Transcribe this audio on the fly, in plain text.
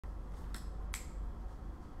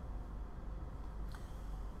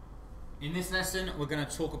In this lesson, we're going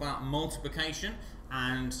to talk about multiplication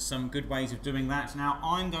and some good ways of doing that. Now,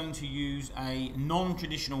 I'm going to use a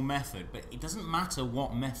non-traditional method, but it doesn't matter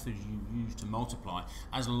what method you use to multiply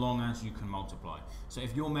as long as you can multiply. So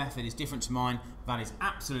if your method is different to mine, that is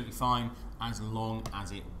absolutely fine as long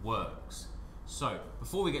as it works. So,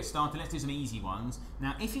 before we get started, let's do some easy ones.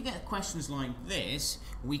 Now, if you get questions like this,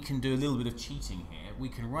 we can do a little bit of cheating here. We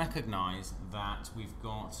can recognise that we've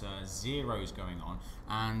got zeros going on,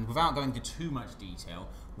 and without going into too much detail,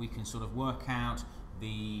 we can sort of work out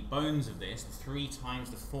the bones of this. 3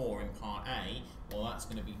 times the 4 in part A, well, that's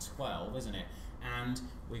going to be 12, isn't it? And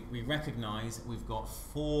we recognise that we've got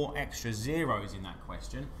 4 extra zeros in that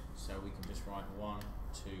question, so we can just write 1,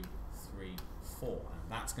 2, 3, 4, and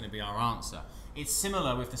that's going to be our answer. It's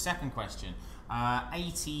similar with the second question,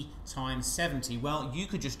 80 times 70. Well, you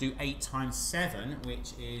could just do 8 times 7,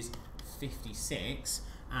 which is 56,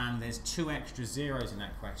 and there's 2 extra zeros in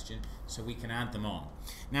that question, so we can add them on.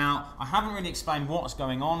 Now, I haven't really explained what's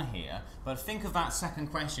going on here, but think of that second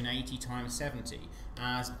question, 80 times 70,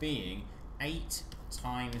 as being 8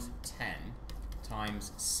 times 10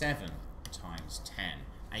 times 7 times 10.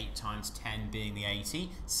 8 times 10 being the 80,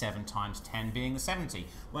 7 times 10 being the 70.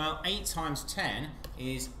 Well, 8 times 10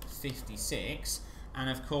 is 56, and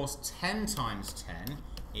of course 10 times 10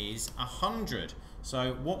 is 100.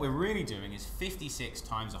 So what we're really doing is 56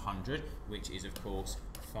 times 100, which is of course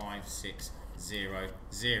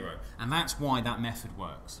 5600, and that's why that method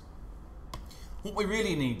works. What we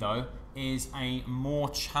really need though is a more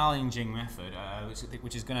challenging method,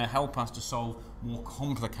 which is going to help us to solve more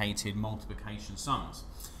complicated multiplication sums.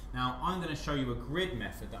 Now, I'm going to show you a grid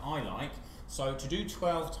method that I like. So to do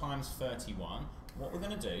 12 times 31, what we're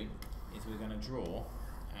going to do is we're going to draw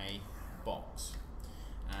a box.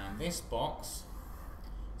 And this box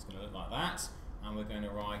is going to look like that. And we're going to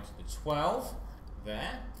write the 12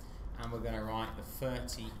 there. And we're going to write the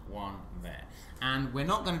 31 there. And we're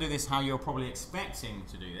not going to do this how you're probably expecting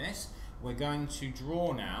to do this. We're going to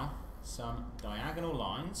draw now some diagonal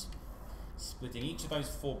lines, splitting each of those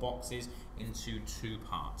 4 boxes into 2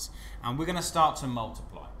 parts. And we're going to start to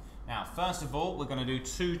multiply. Now, first of all, we're going to do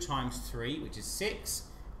 2 times 3, which is 6,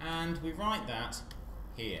 and we write that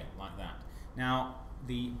here, like that. Now,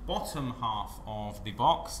 the bottom half of the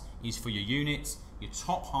box is for your units, your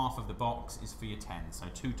top half of the box is for your tens. So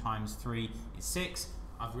 2 times 3 is 6,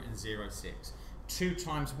 I've written 0, 6. 2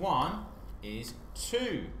 times 1 is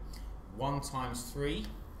 2. 1 times 3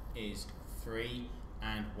 is 3,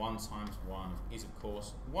 and 1 times 1 is of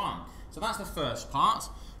course 1. So that's the first part.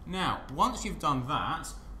 Now, once you've done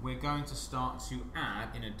that, we're going to start to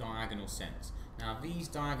add in a diagonal sense. Now, these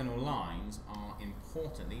diagonal lines are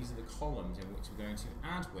important. These are the columns in which we're going to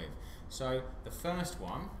add with. So the first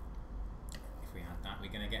one, if we add that,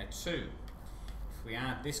 we're going to get a 2. If we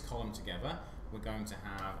add this column together, we're going to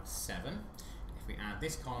have 7. If we add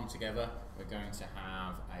this column together, we're going to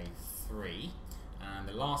have a 3. And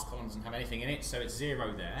the last column doesn't have anything in it, so it's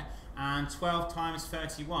 0 there. And 12 times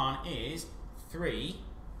 31 is 3,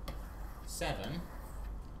 7,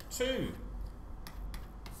 2.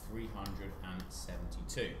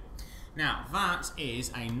 372. Now, that is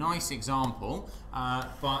a nice example,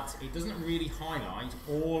 but it doesn't really highlight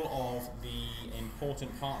all of the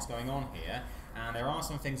important parts going on here. And there are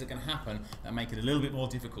some things that can happen that make it a little bit more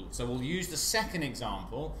difficult. So we'll use the second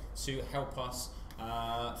example to help us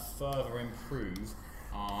further improve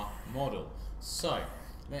our model. So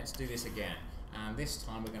let's do this again, and this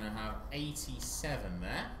time we're going to have 87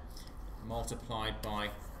 there multiplied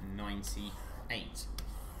by 98.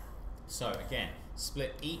 So again,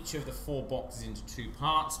 split each of the 4 boxes into 2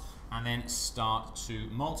 parts and then start to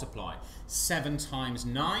multiply. 7 times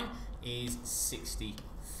 9 is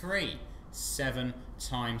 63. 7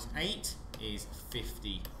 times 8 is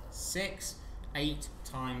 56. 8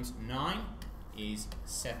 times 9 is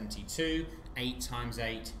 72. 8 times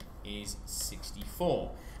 8 is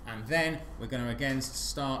 64. And then we're going to again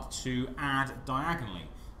start to add diagonally.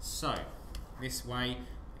 So this way,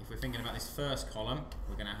 if we're thinking about this first column,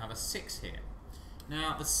 we're going to have a 6 here.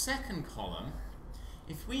 Now the second column,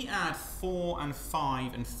 if we add 4 and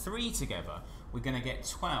 5 and 3 together, we're going to get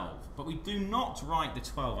 12. But we do not write the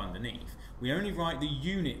 12 underneath. We only write the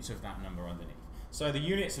units of that number underneath. So the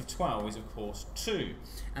units of 12 is of course 2.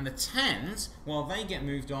 And the 10s, well, they get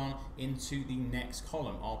moved on into the next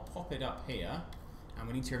column. I'll pop it up here, and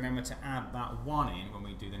we need to remember to add that 1 in when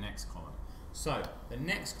we do the next column. So the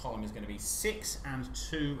next column is going to be 6 and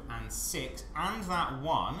 2 and 6, and that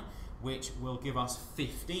 1, which will give us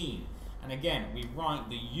 15. And again, we write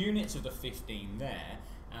the units of the 15 there,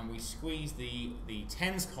 and we squeeze the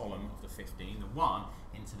tens column of the 15, the 1,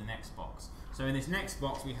 into the next box. So in this next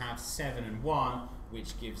box we have 7 and 1,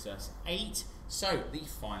 which gives us 8. So the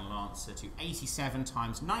final answer to 87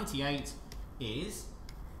 times 98 is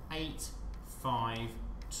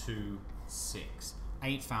 8,526.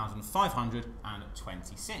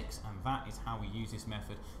 8,526, and that is how we use this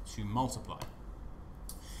method to multiply.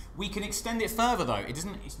 We can extend it further though.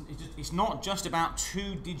 It's not just about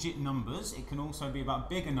 2-digit numbers, it can also be about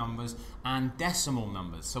bigger numbers and decimal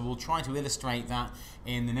numbers. So we'll try to illustrate that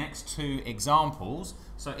in the next 2 examples.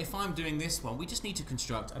 So if I'm doing this one, we just need to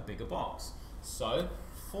construct a bigger box. So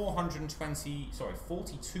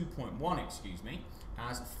 42.1, excuse me,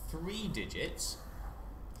 has 3 digits.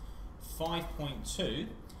 5.2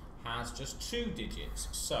 has just 2 digits.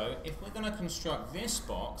 So if we're going to construct this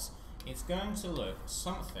box, it's going to look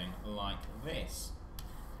something like this.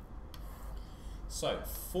 So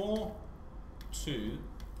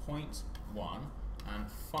 4.2.1 and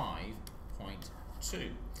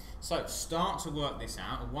 5.2. So start to work this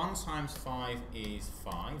out. 1 times 5 is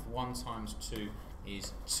 5. 1 times 2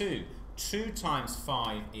 is 2. 2 times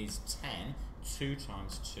 5 is 10. 2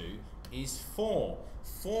 times 2 is 4.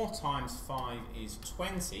 4 times 5 is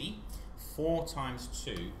 20. 4 times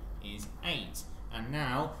 2 is 8. And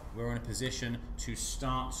now we're in a position to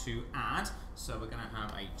start to add. So we're going to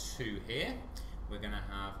have a 2 here. We're going to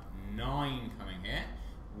have 9 coming here.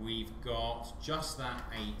 We've got just that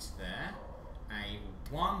 8 there, a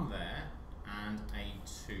 1 there, and a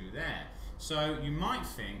 2 there. So you might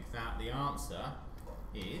think that the answer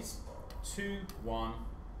is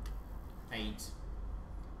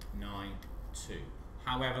 21892.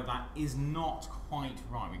 However, that is not quite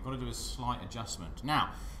right. We've got to do a slight adjustment. Now,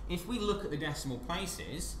 if we look at the decimal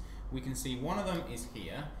places, we can see one of them is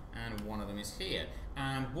here and one of them is here.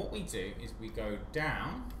 And what we do is we go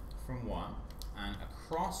down from one and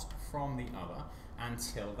across from the other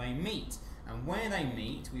until they meet. And where they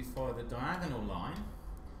meet, we follow the diagonal line,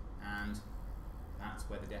 and that's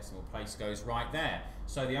where the decimal place goes right there.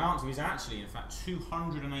 So the answer is actually, in fact,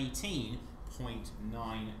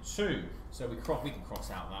 218.92. So we can cross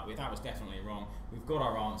out that. That was definitely wrong. We've got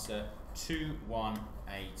our answer,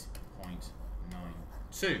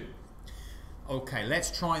 218.92. Okay,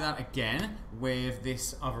 let's try that again with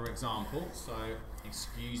this other example. So,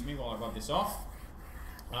 excuse me while I rub this off.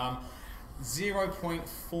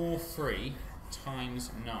 0.43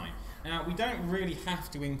 times 9. Now, we don't really have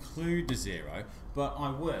to include the 0, but I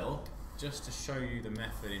will, just to show you the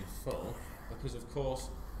method in full, because of course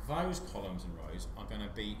those columns and rows are going to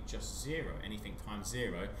be just 0. Anything times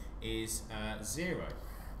 0 is 0.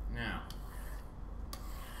 Now,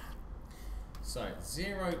 so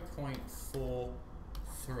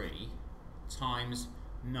 0.43 times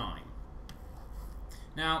 9.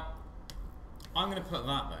 Now, I'm going to put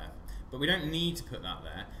that there, but we don't need to put that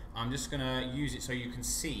there. I'm just going to use it so you can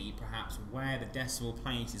see perhaps where the decimal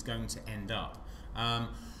place is going to end up.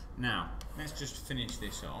 Now, let's just finish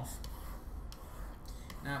this off.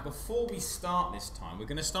 Now, before we start this time, we're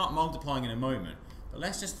going to start multiplying in a moment, but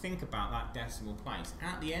let's just think about that decimal place.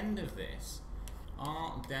 At the end of this,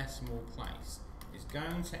 our decimal place is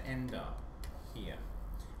going to end up here.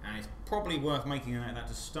 And it's probably worth making a note of that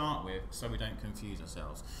to start with so we don't confuse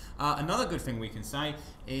ourselves. Another good thing we can say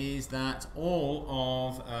is that all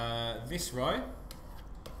of this row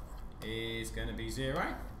is going to be 0,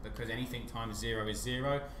 because anything times 0 is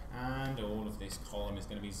 0, and all of this column is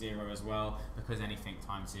going to be 0 as well, because anything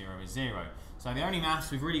times 0 is 0. So the only maths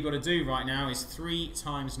we've really got to do right now is 3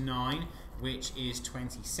 times 9, which is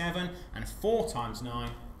 27, and 4 times 9,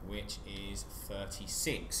 which is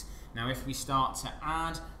 36. Now if we start to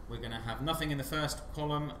add, we're going to have nothing in the first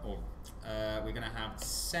column, or we're going to have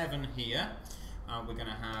 7 here, we're going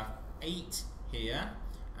to have 8 here,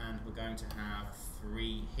 and we're going to have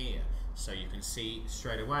 3 here. So you can see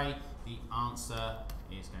straight away the answer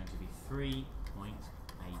is going to be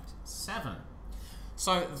 3.87.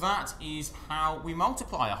 So that is how we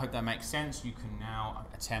multiply. I hope that makes sense. You can now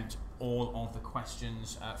attempt all of the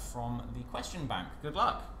questions from the question bank. Good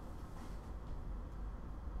luck.